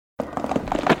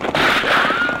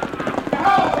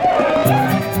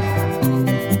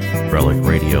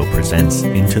presents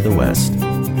Into the West,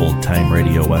 old-time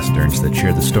radio westerns that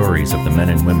share the stories of the men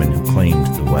and women who claimed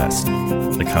the West,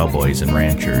 the cowboys and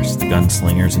ranchers, the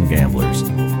gunslingers and gamblers,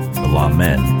 the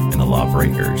lawmen and the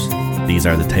lawbreakers. These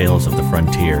are the tales of the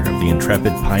frontier, of the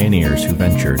intrepid pioneers who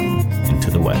ventured into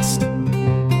the West.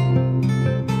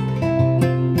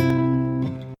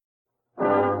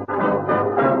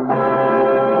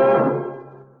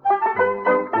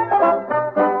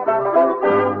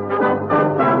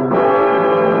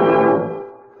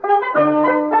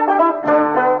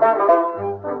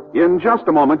 In just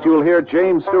a moment, you'll hear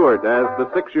James Stewart as the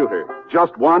six-shooter,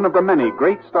 just one of the many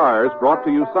great stars brought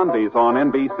to you Sundays on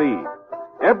NBC.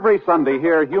 Every Sunday,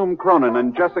 hear Hume Cronin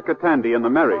and Jessica Tandy in The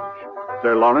Marriage,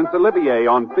 Sir Laurence Olivier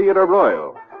on Theatre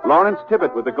Royal, Lawrence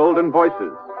Tibbett with the Golden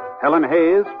Voices, Helen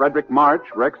Hayes, Frederick March,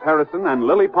 Rex Harrison, and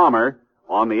Lily Palmer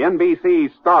on the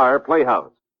NBC Star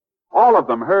Playhouse. All of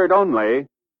them heard only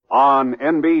on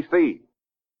NBC.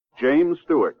 James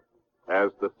Stewart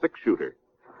as the six-shooter.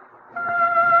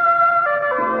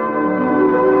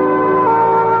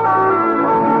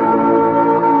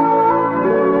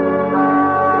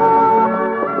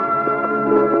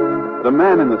 The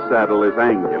man in the saddle is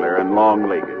angular and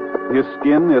long-legged. His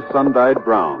skin is sun-dyed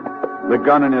brown. The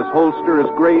gun in his holster is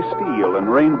gray steel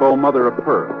and rainbow mother of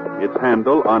pearl, its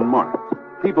handle unmarked.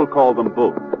 People call them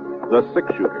both the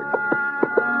six-shooter.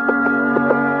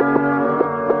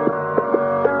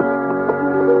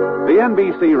 The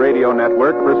NBC Radio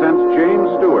Network presents James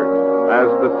Stewart as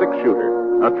the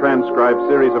six-shooter, a transcribed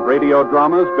series of radio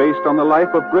dramas based on the life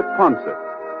of Britt Ponsett,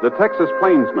 the Texas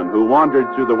plainsman who wandered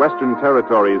through the Western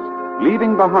Territories,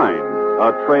 leaving behind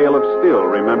a trail of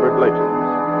still-remembered legends.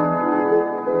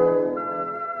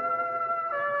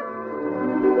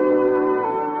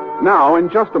 Now, in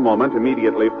just a moment,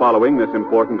 immediately following this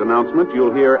important announcement,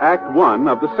 you'll hear Act One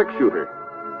of The Six-Shooter.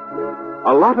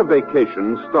 A lot of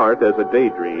vacations start as a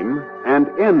daydream and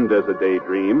end as a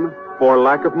daydream for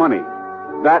lack of money.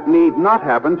 That need not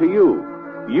happen to you.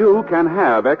 You can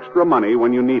have extra money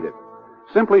when you need it.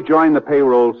 Simply join the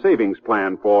payroll savings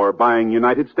plan for buying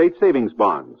United States savings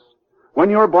bonds. When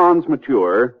your bonds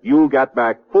mature, you'll get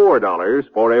back $4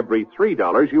 for every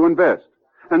 $3 you invest.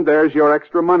 And there's your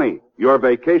extra money, your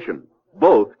vacation,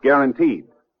 both guaranteed.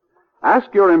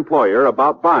 Ask your employer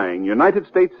about buying United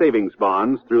States savings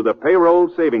bonds through the payroll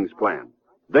savings plan.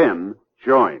 Then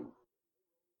join.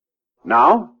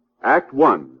 Now, Act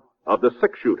One of The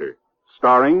Six-Shooter,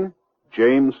 starring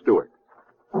James Stewart.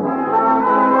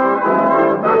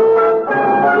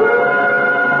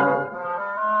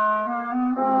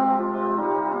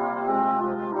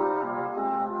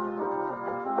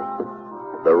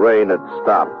 The rain had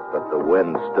stopped, but the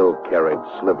wind still carried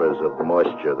slivers of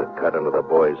moisture that cut into the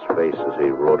boy's face as he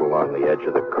rode along the edge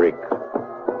of the creek.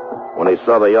 When he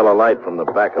saw the yellow light from the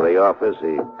back of the office,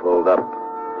 he pulled up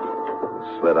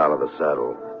and slid out of the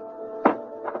saddle.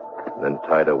 Then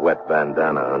tied a wet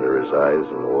bandana under his eyes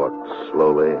and walked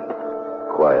slowly and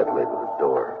quietly to the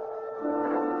door.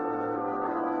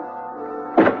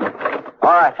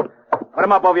 All right. Put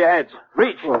him up over your heads.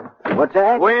 Reach. What's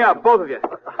that? Way up, both of you.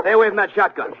 Stay away from that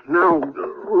shotgun. Now,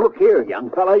 look here,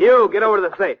 young fella. You, get over to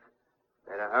the safe.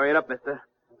 Better hurry it up, mister.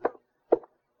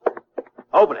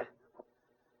 Open it.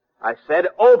 I said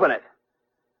open it.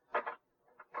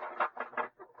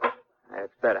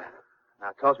 That's better.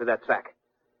 Now, toss me that sack.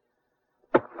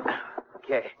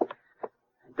 Okay.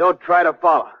 Don't try to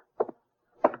follow.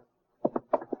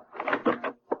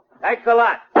 Thanks a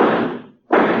lot.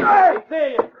 Hey,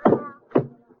 see you.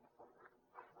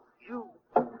 You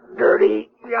dirty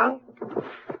young.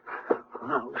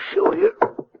 I'll show you.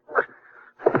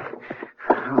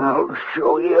 I'll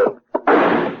show you.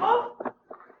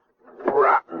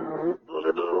 Rotten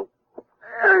little.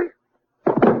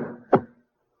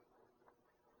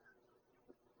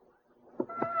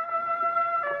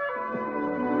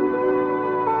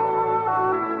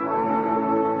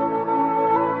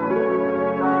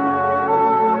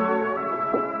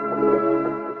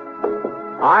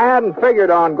 I hadn't figured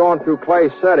on going through Clay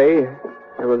City.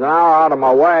 It was an hour out of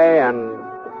my way, and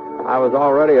I was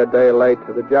already a day late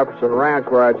to the Jefferson Ranch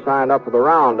where I'd signed up for the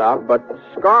roundup, but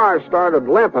scars started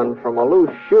limping from a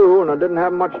loose shoe, and I didn't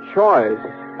have much choice.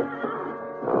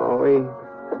 So we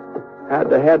had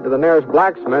to head to the nearest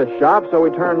blacksmith shop, so we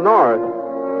turned north.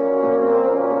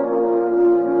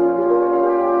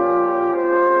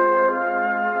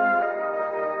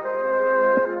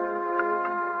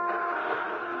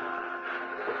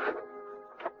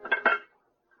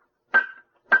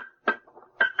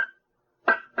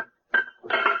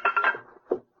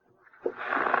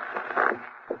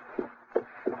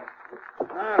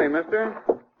 Howdy, mister.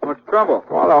 What's the trouble?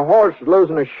 Well, the horse is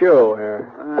losing a shoe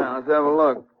here. Well, let's have a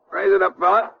look. Raise it up,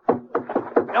 fella.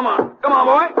 Come on,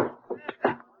 boy.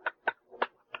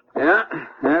 Yeah,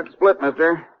 that's split,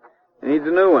 mister. Needs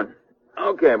a new one.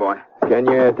 Okay, boy. Can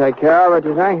you take care of it,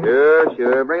 you think?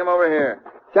 Sure. Bring him over here.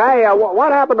 Say,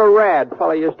 what happened to Red?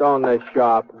 Fella used to own this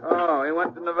shop. Oh, he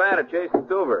went to Nevada chasing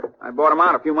silver. I bought him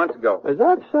out a few months ago. Is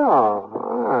that so?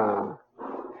 Ah.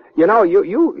 You know,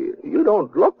 you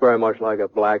don't look very much like a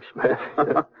blacksmith.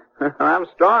 I'm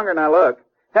stronger than I look.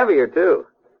 Heavier, too.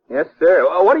 Yes, sir.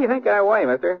 Well, what do you think I weigh,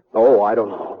 mister? Oh, I don't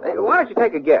know. Hey, why don't you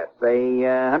take a guess? Say,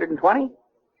 120?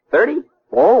 30?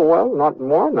 Oh, well, not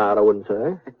more than that, I wouldn't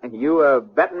say. You a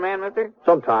betting man, mister?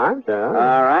 Sometimes, yeah.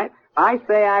 All right. I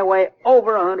say I weigh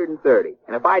over 130.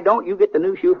 And if I don't, you get the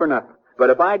new shoe for nothing. But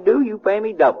if I do, you pay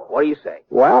me double. What do you say?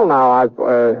 Well, now,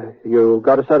 you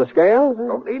got a set of scales?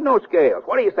 Don't need no scales.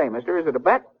 What do you say, mister? Is it a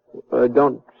bet?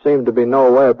 Don't seem to be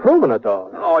no way of proving it, though.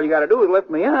 All you got to do is lift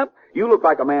me up. You look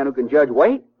like a man who can judge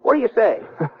weight. What do you say?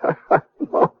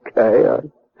 Okay.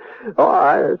 All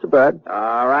right, it's a bet.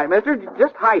 All right, mister.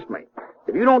 Just heist me.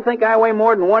 If you don't think I weigh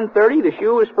more than 130, the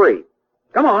shoe is free.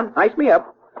 Come on, heist me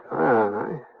up.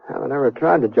 I haven't ever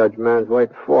tried to judge a man's weight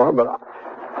before, but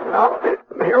well,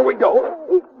 here we go.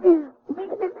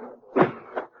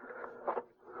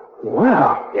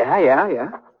 Wow. Yeah.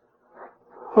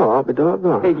 Oh, I'll be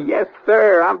doggone. Yes,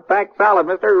 sir. I'm packed solid,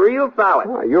 mister. Real solid.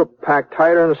 Oh, you're packed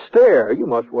tighter than a steer. You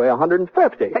must weigh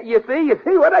 150. You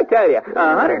see what I tell you?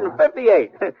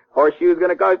 158. Horseshoe's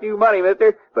gonna cost you money,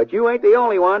 mister. But you ain't the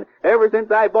only one. Ever since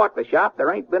I bought the shop,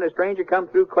 there ain't been a stranger come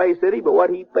through Clay City but what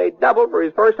he paid double for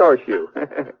his first horseshoe.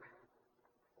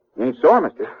 You ain't sore,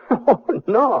 mister? Oh,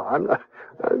 no, I'm not.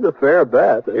 That's a fair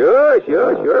bet. Sure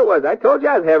it was. I told you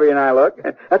I was heavier than I look.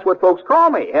 That's what folks call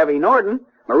me, Heavy Norton.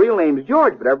 My real name's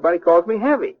George, but everybody calls me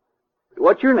Heavy.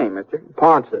 What's your name, mister?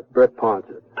 Ponsett, Britt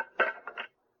Ponsett.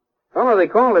 Fellow they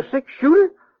call a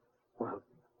six-shooter? Well,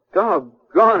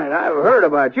 doggone it, I've heard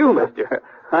about you, mister.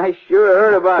 I sure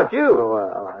heard about you.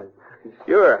 Well, I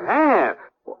sure have.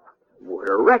 Would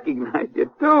have recognized you,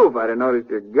 too, if I'd have noticed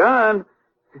your gun.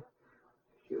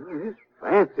 Sure is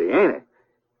fancy, ain't it?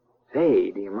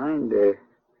 Say, do you mind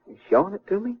showing it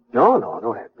to me?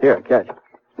 No. Here, catch it.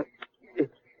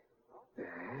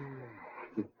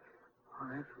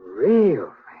 That's real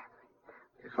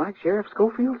fancy. Just like Sheriff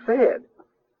Scofield said.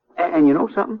 And you know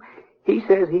something? He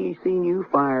says he seen you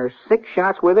fire 6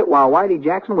 shots with it while Whitey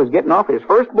Jackson was getting off his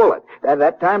first bullet.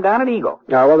 That time down at Eagle.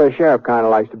 Yeah, well, the sheriff kind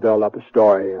of likes to build up a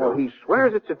story, you know. Well, he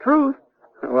swears it's the truth.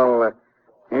 Well,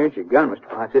 here's your gun, Mr.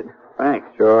 Ponsett. Thanks.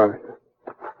 Sure.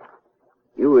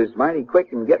 You was mighty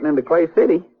quick in getting into Clay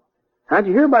City. How'd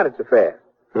you hear about it so fast?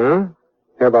 Hear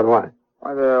about what?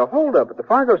 Why, the holdup at the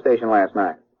Fargo station last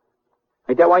night.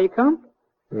 Ain't that why you come?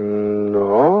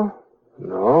 No,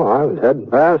 I was heading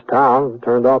past town.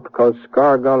 Turned off because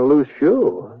Scar got a loose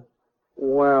shoe.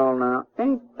 Well, now,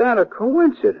 ain't that a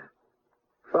coincidence?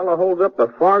 Fellow holds up the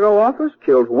Fargo office,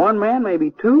 kills one man,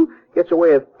 maybe 2, gets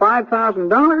away with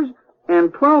 $5,000,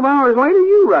 and 12 hours later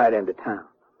you ride into town.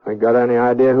 I got any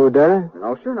idea who did it?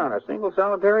 No, sir, not a single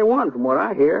solitary one from what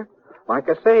I hear. Like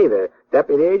I say, the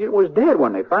deputy agent was dead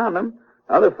when they found him.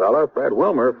 Other fellow, Fred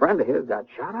Wilmer, a friend of his, got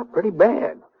shot up pretty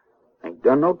bad. Ain't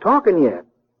done no talking yet.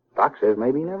 Doc says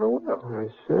maybe he never will. I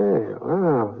see.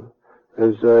 Wow.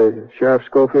 Does Sheriff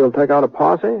Scofield take out a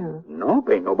posse? Nope,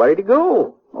 ain't nobody to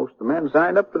go. Most of the men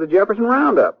signed up for the Jefferson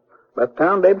Roundup. Left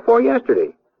town day before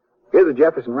yesterday. Here's the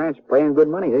Jefferson Ranch paying good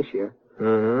money this year.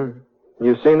 Mm-hmm.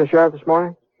 You seen the sheriff this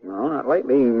morning? No, not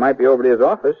lately. He might be over to his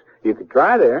office. You could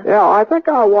try there. Yeah, I think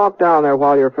I'll walk down there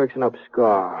while you're fixing up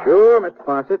Scar. Sure, Mr.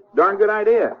 Ponsett. Darn good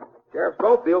idea. Sheriff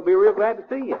Scofield will be real glad to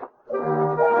see you.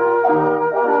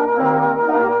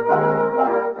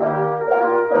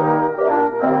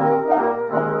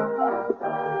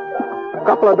 A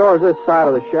couple of doors this side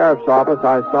of the sheriff's office,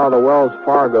 I saw the Wells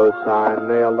Fargo sign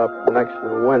nailed up next to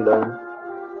the window.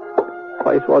 The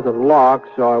place wasn't locked,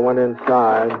 so I went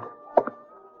inside.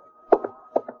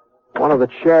 One of the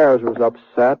chairs was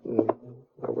upset, and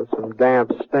there were some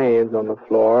damp stains on the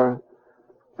floor.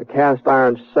 The cast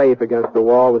iron safe against the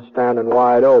wall was standing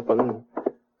wide open,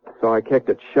 so I kicked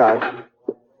it shut.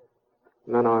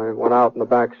 And then I went out in the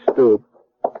back stoop.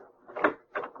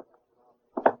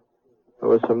 There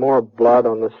was some more blood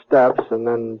on the steps, and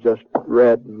then just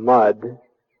red mud.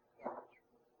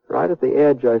 Right at the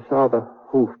edge, I saw the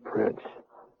hoof prints.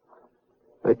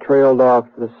 They trailed off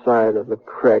the side of the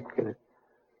creek, and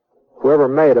whoever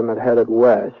made them had headed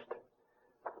west.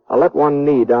 I let one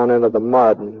knee down into the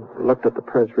mud and looked at the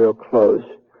prints real close.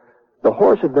 The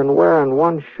horse had been wearing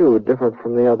one shoe different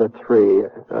from the other 3.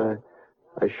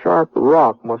 A sharp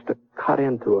rock must have cut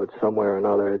into it somewhere or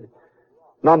another.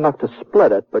 Not enough to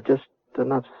split it, but just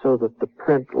enough so that the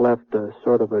print left a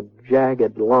sort of a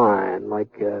jagged line,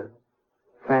 like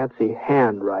fancy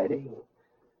handwriting.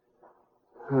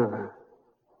 Huh.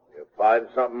 You find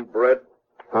something, Britt?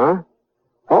 Huh?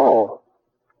 Oh,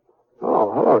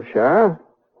 hello, Sheriff.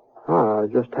 Oh, I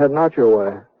was just heading out your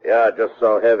way. Yeah, just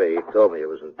so heavy. He told me he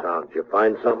was in town. Did you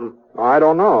find something? I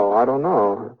don't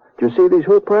know. Did you see these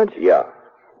hoof prints? Yeah.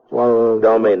 Well,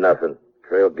 Don't mean nothing.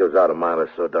 Trail gives out a mile or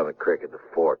so down the creek at the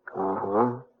fork.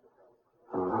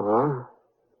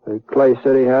 Has Clay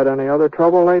City had any other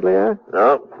trouble lately, Ed?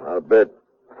 No, not a bit.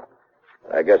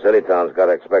 I guess any town's got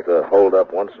to expect a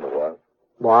hold-up once in a while.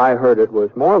 Well, I heard it was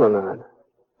more than that.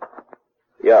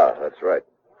 Yeah, that's right.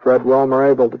 Fred Wilmer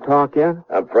able to talk yet?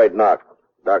 I'm afraid not.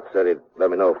 Doc said he'd let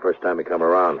me know first time he come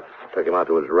around. Took him out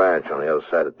to his ranch on the other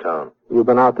side of town. You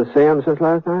been out to see him since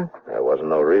last night? There wasn't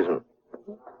no reason.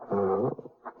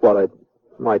 Well, it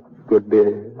might be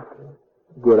a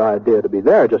good idea to be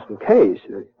there just in case.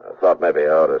 I thought maybe I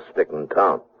ought to stick in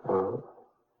town.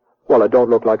 Well, it don't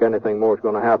look like anything more is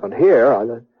going to happen here.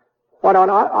 Why don't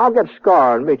I'll get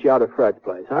Scar and meet you out at Fred's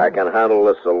place, huh? I can handle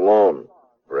this alone,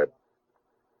 Britt.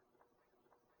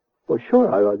 Well,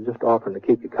 sure. I was just offering to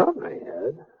keep you company,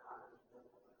 Ed.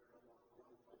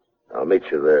 I'll meet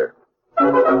you there.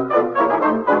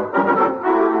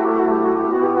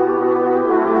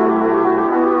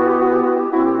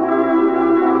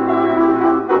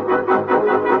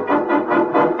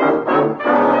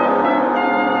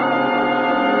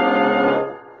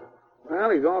 Well,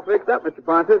 he's all fixed up, Mr.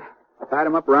 Pontus. Tied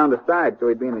him up around the side so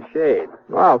he'd be in the shade.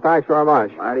 Well, thanks very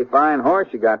much. Mighty fine horse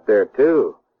you got there,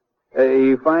 too.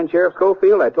 You find Sheriff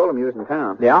Scofield? I told him he was in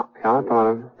town. Yeah, I found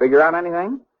him. Figure out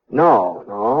anything? No,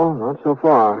 not so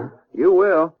far. You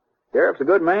will. Sheriff's a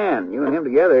good man. You and him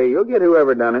together, you'll get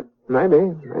whoever done it.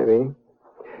 Maybe.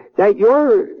 Say,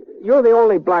 you're the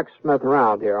only blacksmith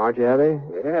around here, aren't you, Eddie?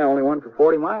 Yeah, only one for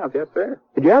 40 miles, yes, sir.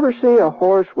 Did you ever see a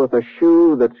horse with a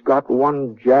shoe that's got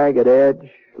one jagged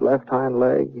edge, left hind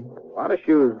leg? A lot of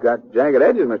shoes got jagged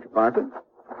edges, Mr. Pontus.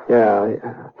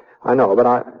 Yeah, I know, but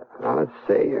now let's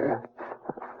see here.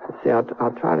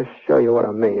 I'll try to show you what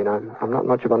I mean. I'm not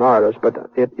much of an artist, but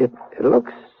it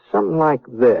looks something like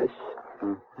this.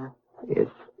 Mm-hmm.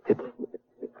 It's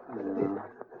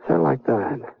sort of like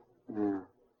that. Yeah.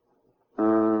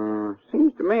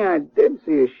 Seems to me I did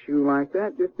see a shoe like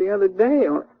that just the other day.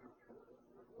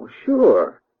 Well,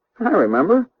 sure. I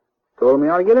remember. Told me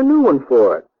I ought to get a new one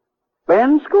for it.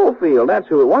 Ben Scofield, that's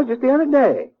who it was, just the other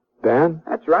day. Ben?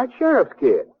 That's right, Sheriff's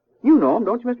kid. You know him,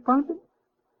 don't you, Mr. Ponson?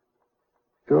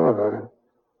 Sure.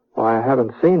 Well, I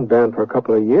haven't seen Ben for a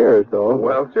couple of years, though.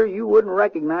 Well, sir, you wouldn't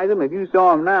recognize him if you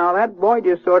saw him now. That boy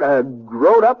just sort of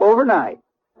growed up overnight.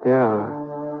 Yeah,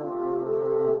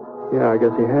 I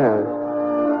guess he has.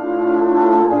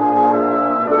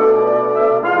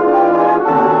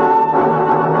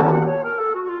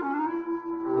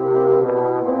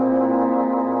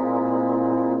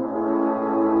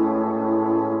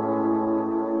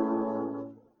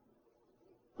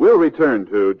 We'll return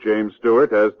to James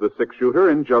Stewart as the six-shooter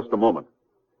in just a moment.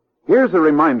 Here's a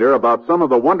reminder about some of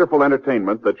the wonderful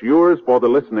entertainment that's yours for the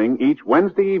listening each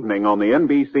Wednesday evening on the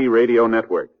NBC Radio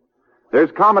Network.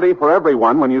 There's comedy for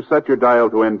everyone when you set your dial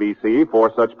to NBC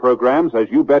for such programs as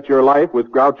You Bet Your Life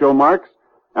with Groucho Marx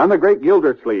and The Great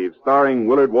Gildersleeve starring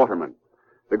Willard Waterman.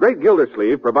 The Great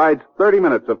Gildersleeve provides 30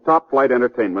 minutes of top-flight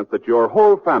entertainment that your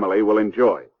whole family will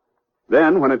enjoy.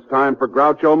 Then, when it's time for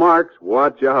Groucho Marx,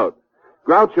 watch out.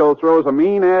 Groucho throws a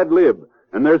mean ad lib,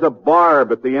 and there's a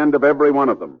barb at the end of every one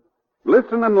of them.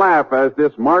 Listen and laugh as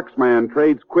this Marksman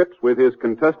trades quips with his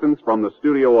contestants from the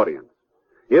studio audience.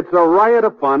 It's a riot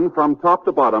of fun from top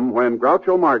to bottom when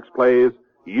Groucho Marx plays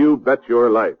You Bet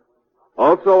Your Life.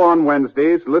 Also on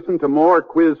Wednesdays, listen to more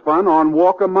quiz fun on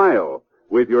Walk a Mile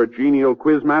with your genial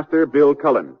quizmaster, Bill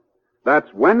Cullen.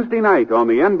 That's Wednesday night on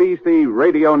the NBC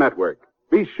Radio Network.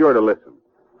 Be sure to listen.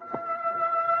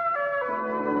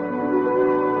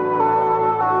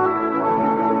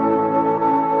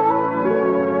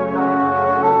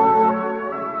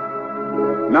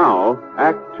 Now,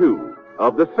 Act 2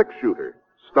 of The Six-Shooter,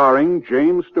 starring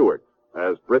James Stewart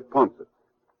as Britt Ponset.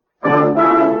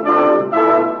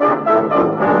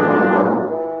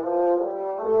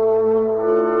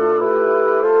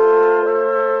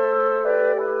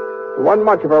 It wasn't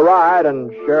much of a ride,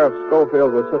 and Sheriff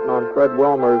Scofield was sitting on Fred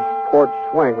Wilmer's porch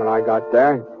swing when I got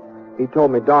there. He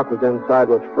told me Doc was inside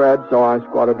with Fred, so I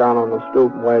squatted down on the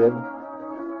stoop and waited.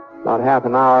 About half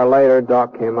an hour later,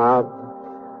 Doc came out.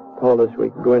 Told us we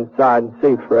could go inside and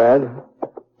see Fred.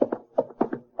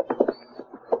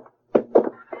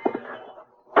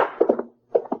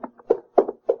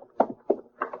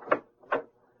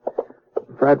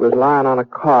 Fred was lying on a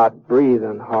cot,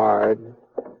 breathing hard.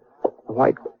 The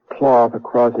white cloth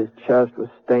across his chest was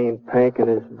stained pink, and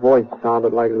his voice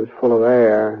sounded like it was full of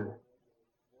air.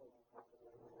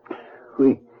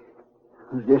 We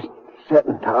was just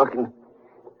sitting talking,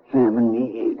 Sam and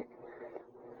me.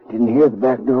 Didn't hear the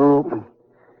back door open.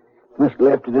 Must have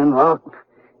left it unlocked.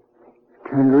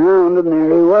 Turned around, and there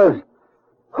he was,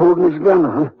 holding his gun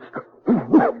on.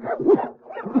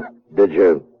 Did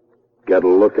you get a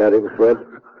look at him, Fred?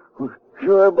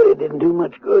 Sure, but it didn't do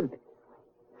much good.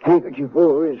 Handkerchief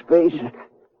over his face.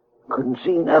 Couldn't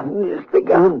see nothing, just the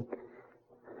gun.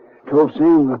 Told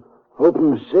Sam to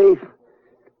open the safe.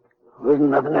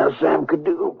 Wasn't nothing else Sam could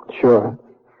do. Sure.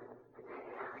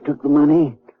 Took the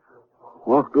money,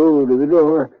 walked over to the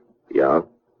door, Yeah?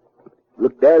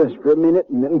 looked at us for a minute,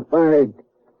 and then fired.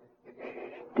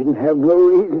 Didn't have no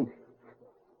reason.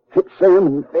 Hit Sam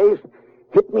in the face,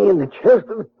 hit me in the chest,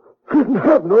 and didn't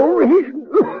have no reason.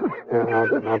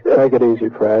 Now take it easy,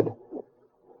 Fred.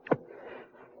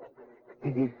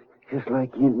 It's just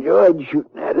like he enjoyed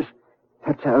shooting at us.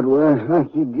 That's how it was,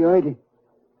 like he enjoyed it.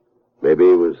 Maybe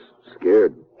he was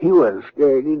scared. He wasn't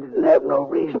scared. He didn't have no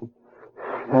reason.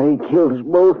 Thought he killed us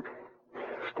both.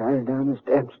 Started down the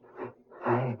steps.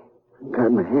 I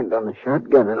got my hand on the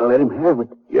shotgun and let him have it.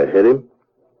 You hit him?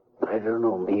 I don't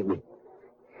know, maybe.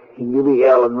 He gave a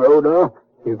yell and rode off.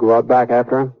 You go out back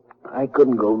after him? I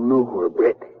couldn't go nowhere,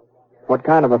 Brett. What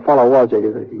kind of a fellow was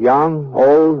he? Young?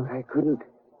 Old? I couldn't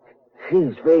see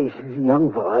his face. He's a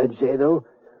young fellow, I'd say, though.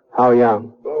 How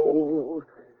young? Oh,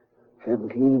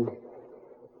 17,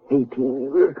 18. He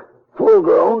was full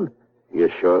grown. You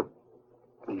sure?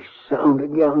 He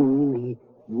sounded young. He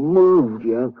moved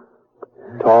young.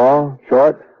 Tall?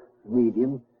 Short?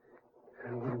 Medium.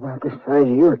 About the size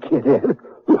of your kid head.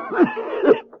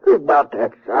 About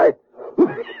that size.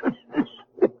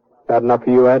 That enough for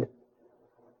you, Ed?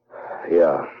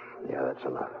 Yeah, that's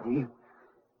enough. You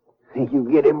think you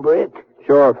get him, Brett?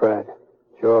 Sure, Fred.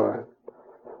 Sure,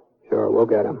 we'll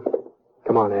get him.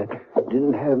 Come on, Ed.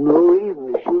 Didn't have no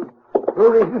reason to shoot. No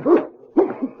reason.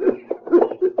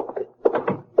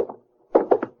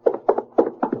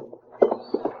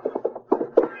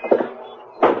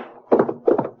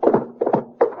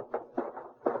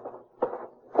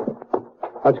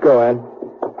 Let's go, Ed.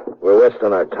 We're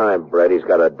wasting our time, Brett. He's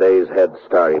got a day's head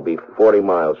start. He'll be 40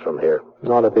 miles from here.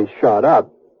 Not if he's shot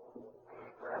up.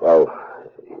 Well,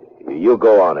 you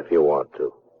go on if you want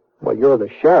to. Well, you're the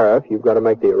sheriff. You've got to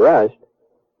make the arrest.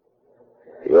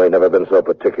 You ain't never been so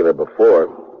particular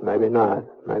before. Maybe not.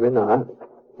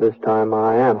 This time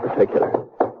I am particular.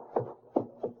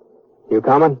 You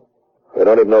coming? We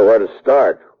don't even know where to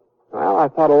start. Well, I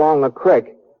thought along the creek.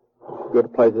 Good a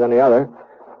place as any other.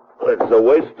 It's a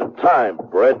waste of time,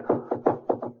 Brett.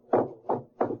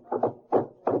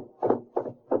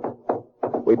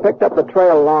 We picked up the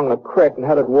trail along the creek and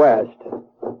headed west.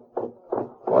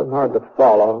 Wasn't hard to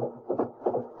follow.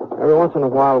 Every once in a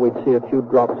while, we'd see a few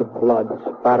drops of blood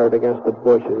spattered against the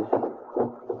bushes.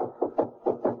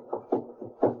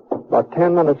 About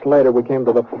 10 minutes later, we came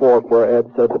to the fork where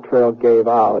Ed said the trail gave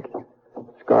out.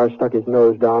 Scar stuck his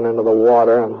nose down into the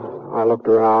water, and I looked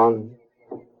around.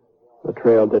 The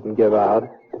trail didn't give out.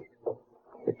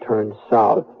 It turned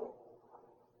south.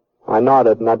 I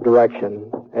nodded in that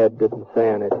direction. Ed didn't say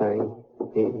anything.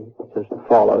 He just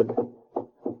followed.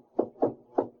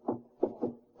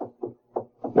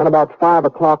 Then about 5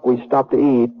 o'clock, we stopped to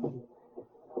eat.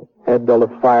 Ed built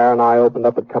a fire, and I opened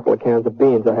up a couple of cans of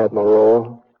beans I had in my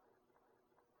roll.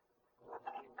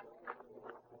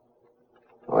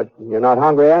 What, you're not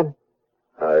hungry, Ed?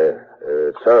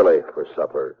 It's early for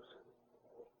supper.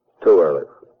 Too early.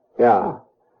 Yeah.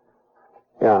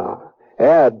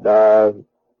 Ed,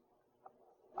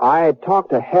 I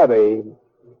talked to Heavy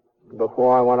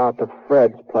before I went out to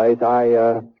Fred's place.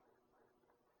 I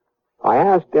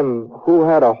asked him who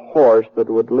had a horse that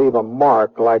would leave a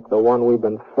mark like the one we've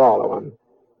been following.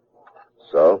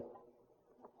 So?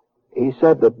 He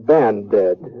said that Ben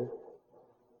did.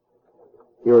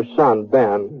 Your son,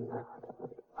 Ben.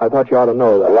 I thought you ought to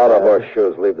know that. A lot of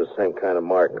horseshoes leave the same kind of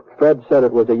mark. Fred said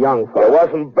it was a young fellow. It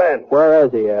wasn't Ben. Where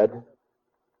is he, Ed?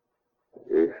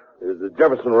 He's at the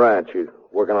Jefferson Ranch. He's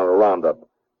working on a roundup.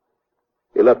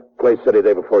 He left Clay City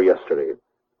day before yesterday.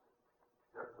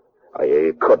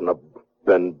 He couldn't have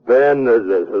been Ben.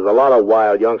 There's a lot of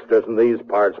wild youngsters in these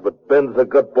parts, but Ben's a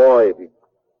good boy. He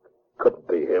couldn't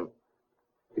be him.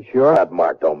 You sure? That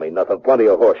mark don't mean nothing. Plenty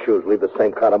of horseshoes leave the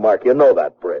same kind of mark. You know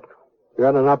that, Britt. You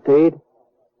got enough to eat?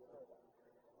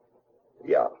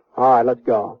 Yeah. All right, let's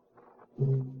go.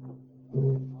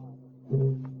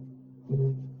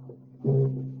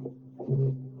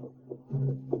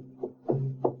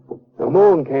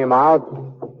 moon came out,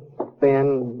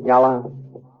 thin, yellow.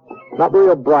 Not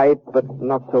real bright, but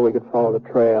enough so we could follow the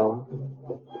trail.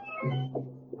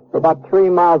 For about 3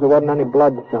 miles, there wasn't any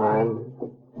blood sign.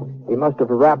 He must have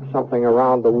wrapped something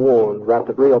around the wound, wrapped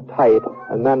it real tight,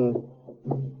 and then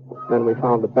we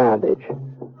found the bandage.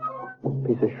 A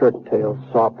piece of shirt tail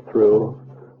sopped through.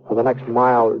 For the next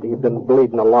mile, he'd been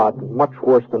bleeding a lot, much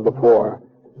worse than before.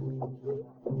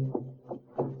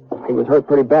 He was hurt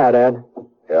pretty bad, Ed.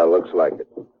 Yeah, looks like it.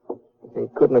 He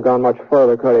couldn't have gone much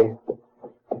further, could he?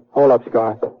 Hold up,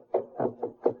 Scar.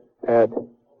 Ed.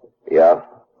 Yeah?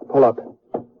 Pull up.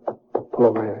 Pull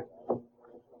over here.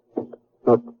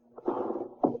 Look.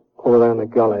 Over there in the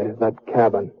gully, that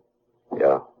cabin.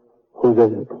 Yeah. Whose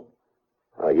is it?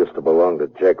 I used to belong to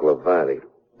Jake Levant. He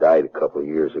died a couple of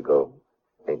years ago.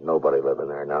 Ain't nobody living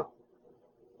there now.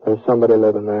 There's somebody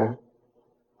living there.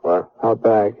 What? Out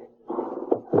back.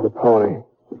 There's a pony.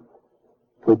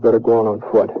 We'd better go on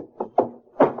foot.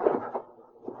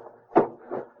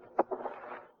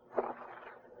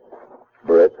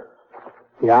 Britt?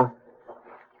 Yeah?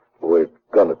 We're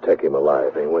gonna take him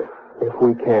alive, ain't we? If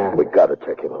we can. We gotta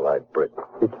take him alive, Britt.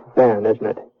 It's Ben, isn't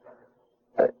it?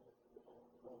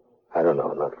 I don't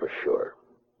know, not for sure.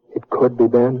 It could be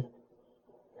Ben?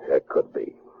 It could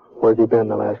be. Where's he been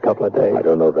the last couple of days? I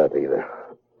don't know that either.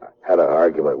 I had an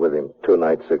argument with him 2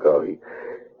 nights ago.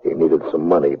 He needed some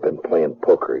money. He'd been playing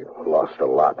poker. He lost a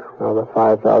lot. Well, the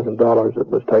 $5,000 that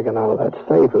was taken out of that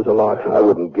safe is a lot. I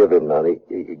wouldn't give him none.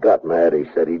 He got mad. He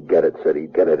said he'd get it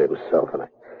himself. And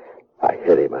I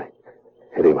hit him. I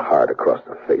hit him hard across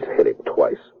the face. Hit him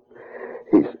twice.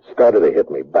 He started to hit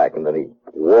me back, and then he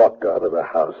walked out of the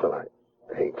house, and I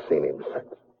ain't seen him since.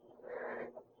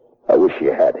 I wish he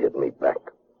had hit me back.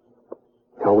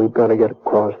 Now, we've got to get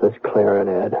across this clearing,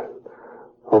 Ed.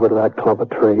 Over to that clump of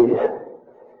trees.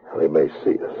 They may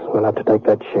see us. We'll have to take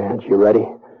that chance. You ready?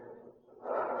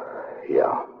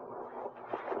 Yeah.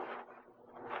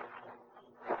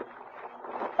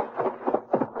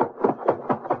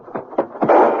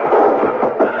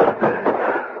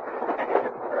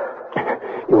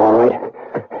 You all right?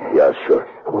 Yeah, sure.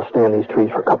 We'll stay in these trees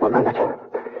for a couple of minutes.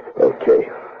 Okay.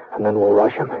 And then we'll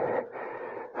rush him.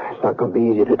 It's not going to be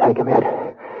easy to take him, Ed,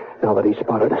 now that he's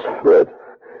spotted us. Britt,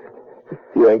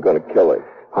 you ain't going to kill him.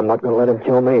 I'm not going to let him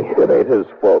kill me. It ain't his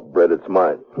fault, Britt. It's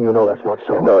mine. You know that's not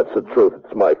so. No, it's the truth.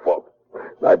 It's my fault.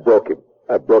 I broke him.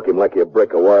 I broke him like you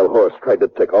break a wild horse. Tried to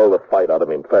take all the fight out of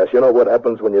him fast. You know what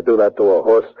happens when you do that to a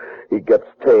horse? He gets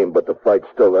tame, but the fight's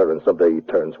still there, and someday he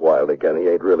turns wild again. He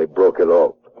ain't really broke at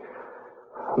all.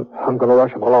 I'm going to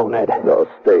rush him alone, Ed. No,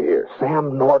 stay here.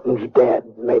 Sam Norton's dead.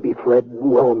 Maybe Fred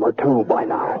Wilmer, too, by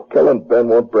now. Killing Ben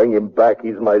won't bring him back.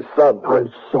 He's my son.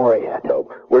 I'm sorry, Ed. No,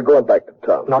 we're going back to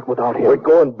town. Not without him. We're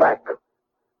going back.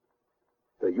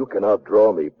 So you can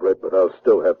outdraw me, Britt, but I'll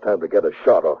still have time to get a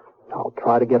shot off. I'll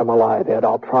try to get him alive, Ed.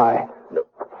 I'll try. No,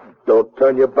 don't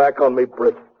turn your back on me,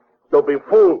 Britt. Don't be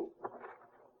fooled.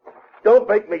 Don't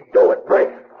make me do it,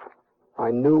 Britt.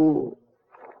 I knew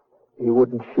he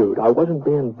wouldn't shoot. I wasn't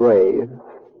being brave,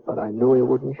 but I knew he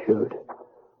wouldn't shoot.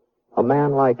 A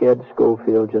man like Ed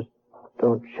Scofield just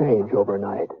don't change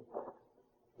overnight.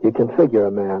 You can figure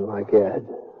a man like Ed.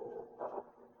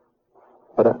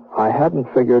 But I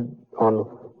hadn't figured on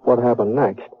what happened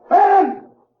next. Ben!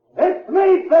 It's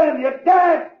me, Ben! You're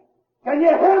dead! Can you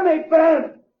hear me,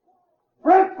 Ben?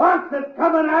 Brett Ponce is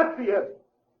coming after you!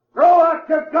 Throw out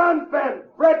your gun, Ben!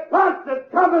 Brett Ponce is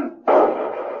coming!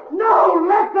 No!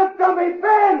 Listen to me,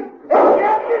 Ben!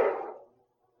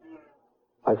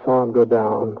 I saw him go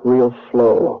down, real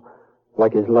slow,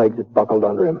 like his legs had buckled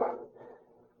under him.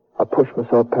 I pushed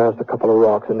myself past a couple of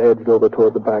rocks and edged over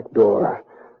toward the back door.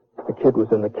 The kid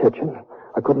was in the kitchen.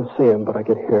 I couldn't see him, but I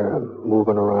could hear him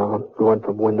moving around, going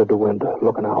from window to window,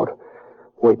 looking out,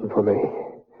 waiting for me.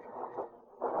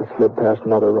 I slid past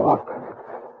another rock.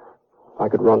 I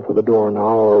could run for the door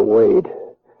now or wait.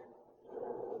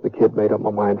 The kid made up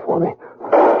my mind for me.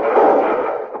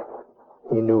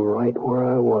 He knew right where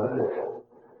I was.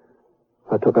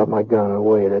 I took out my gun and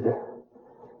waited.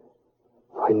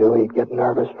 I knew he'd get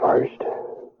nervous first.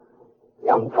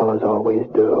 Young fellas always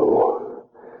do.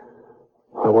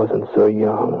 I wasn't so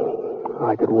young.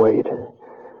 I could wait.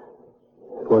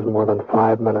 It wasn't more than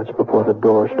 5 minutes before the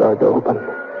door started to open.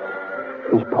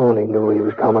 His pony knew he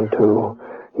was coming, too.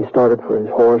 He started for his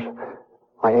horse.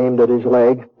 I aimed at his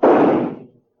leg.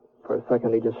 For a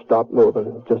second, he just stopped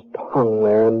moving, just hung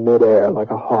there in midair like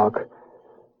a hawk.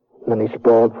 And then he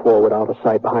sprawled forward out of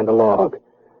sight behind a log.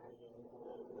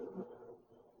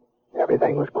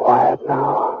 Everything was quiet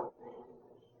now.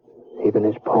 Even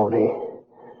his pony.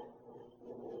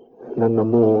 And then the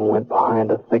moon went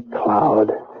behind a thick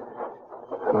cloud.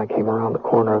 and I came around the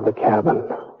corner of the cabin.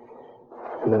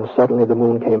 And then suddenly the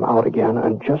moon came out again,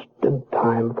 and just in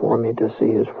time for me to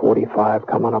see his .45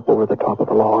 coming up over the top of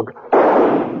the log.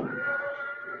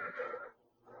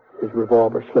 His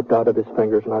revolver slipped out of his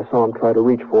fingers, and I saw him try to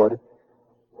reach for it.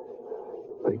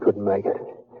 But he couldn't make it.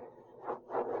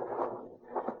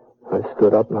 I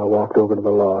stood up and I walked over to the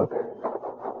log.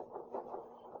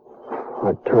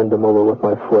 I turned him over with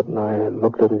my foot, and I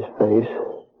looked at his face.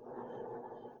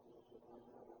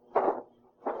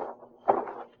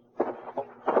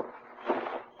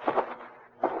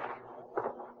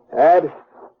 Ed?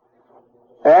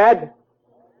 Ed?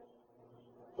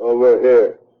 Over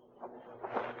here.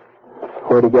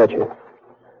 Where'd he get you?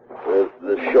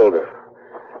 The shoulder.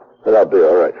 But I'll be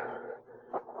all right.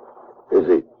 Is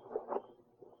he...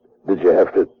 Did you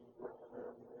have to...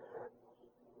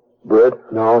 Britt?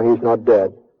 No, he's not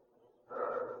dead.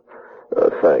 Oh,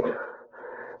 thanks.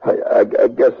 I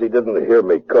guess he didn't hear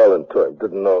me calling to him.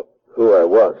 Didn't know who I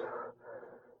was.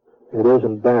 It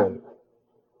isn't Ben.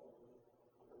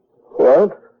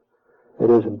 What? It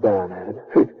isn't Ben, Ed.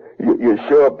 You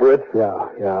sure, Britt?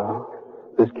 Yeah.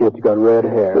 This kid's got red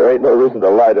hair. There ain't no reason to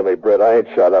lie to me, Britt. I ain't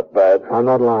shot up bad. I'm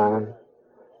not lying,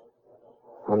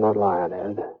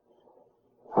 Ed.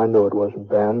 I knew it wasn't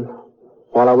Ben.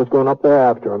 While I was going up there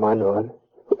after him, I knew it.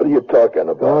 What are you talking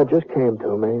about? Well, it just came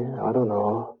to me. I don't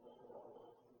know.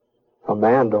 A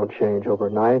man don't change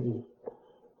overnight.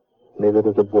 Neither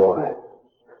does a boy.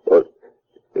 Well,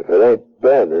 if it ain't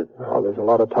Ben, it... Oh, there's a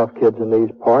lot of tough kids in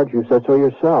these parts. You said so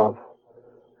yourself.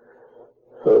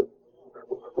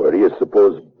 Where do you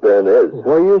suppose Ben is?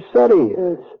 Where you said he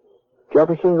is.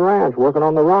 Jefferson's Ranch, working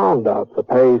on the roundup. The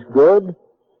pay's good.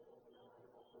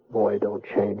 Boy, don't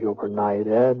change overnight,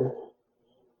 Ed.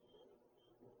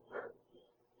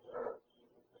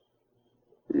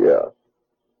 Yeah.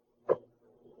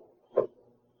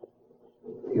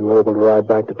 You were able to ride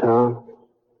back to town?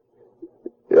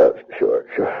 Yeah, sure.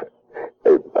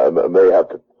 Hey, I may have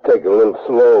to take it a little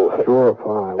slow. Sure,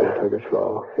 fine. We'll take it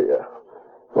slow. Yeah.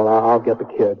 Well, I'll get the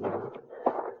kid.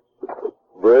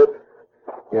 Britt?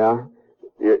 Yeah?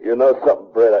 You know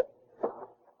something, Britt?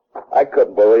 I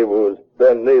couldn't believe it was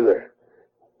Ben neither.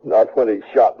 Not when he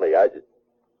shot me. I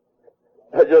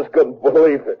just couldn't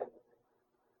believe it.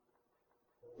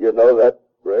 You know that,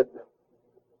 Britt?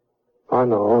 I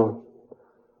know.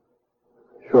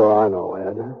 Sure, I know,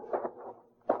 Ed.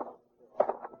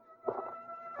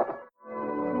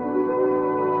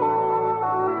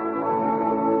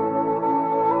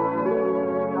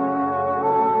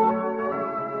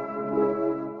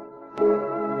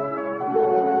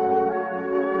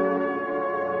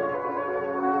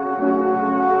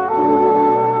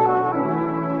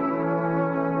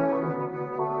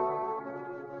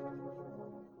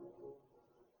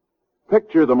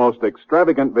 Picture the most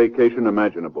extravagant vacation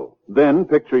imaginable. Then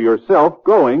picture yourself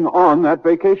going on that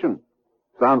vacation.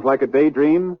 Sounds like a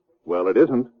daydream? Well, it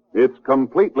isn't. It's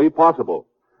completely possible.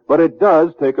 But it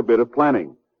does take a bit of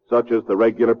planning, such as the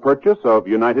regular purchase of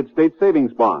United States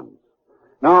savings bonds.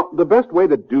 Now, the best way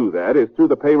to do that is through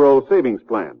the payroll savings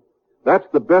plan. That's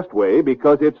the best way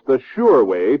because it's the sure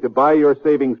way to buy your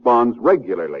savings bonds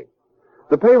regularly.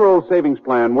 The payroll savings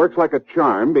plan works like a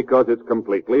charm because it's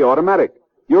completely automatic.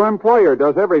 Your employer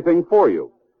does everything for you.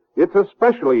 It's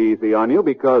especially easy on you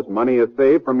because money is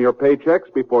saved from your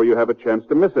paychecks before you have a chance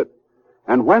to miss it.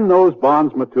 And when those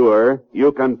bonds mature,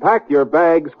 you can pack your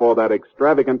bags for that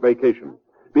extravagant vacation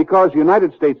because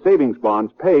United States savings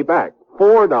bonds pay back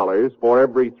 $4 for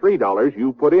every $3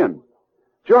 you put in.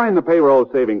 Join the payroll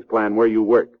savings plan where you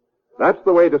work. That's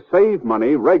the way to save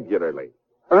money regularly.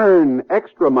 Earn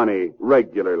extra money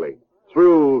regularly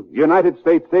through United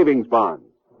States savings bonds.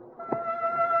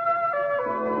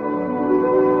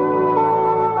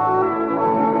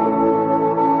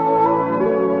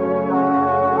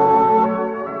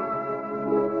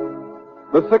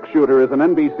 The Six Shooter is an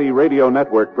NBC Radio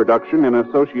Network production in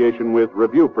association with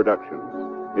Review Productions.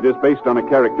 It is based on a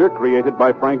character created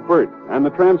by Frank Burt, and the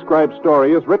transcribed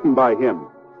story is written by him.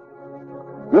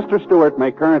 Mr. Stewart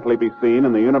may currently be seen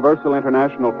in the Universal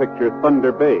International picture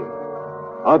Thunder Bay.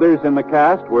 Others in the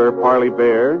cast were Parley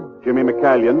Bear, Jimmy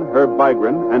McCallion, Herb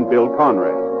Vigran, and Bill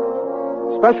Conrad.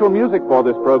 Special music for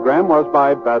this program was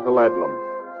by Basil Adlam,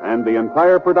 and the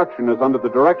entire production is under the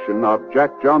direction of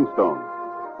Jack Johnstone.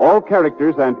 All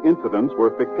characters and incidents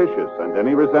were fictitious, and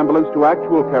any resemblance to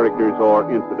actual characters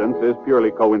or incidents is purely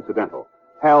coincidental.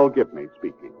 Hal Gibney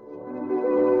speaking.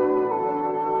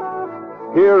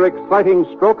 Hear Exciting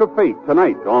Stroke of Fate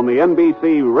tonight on the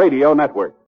NBC Radio Network.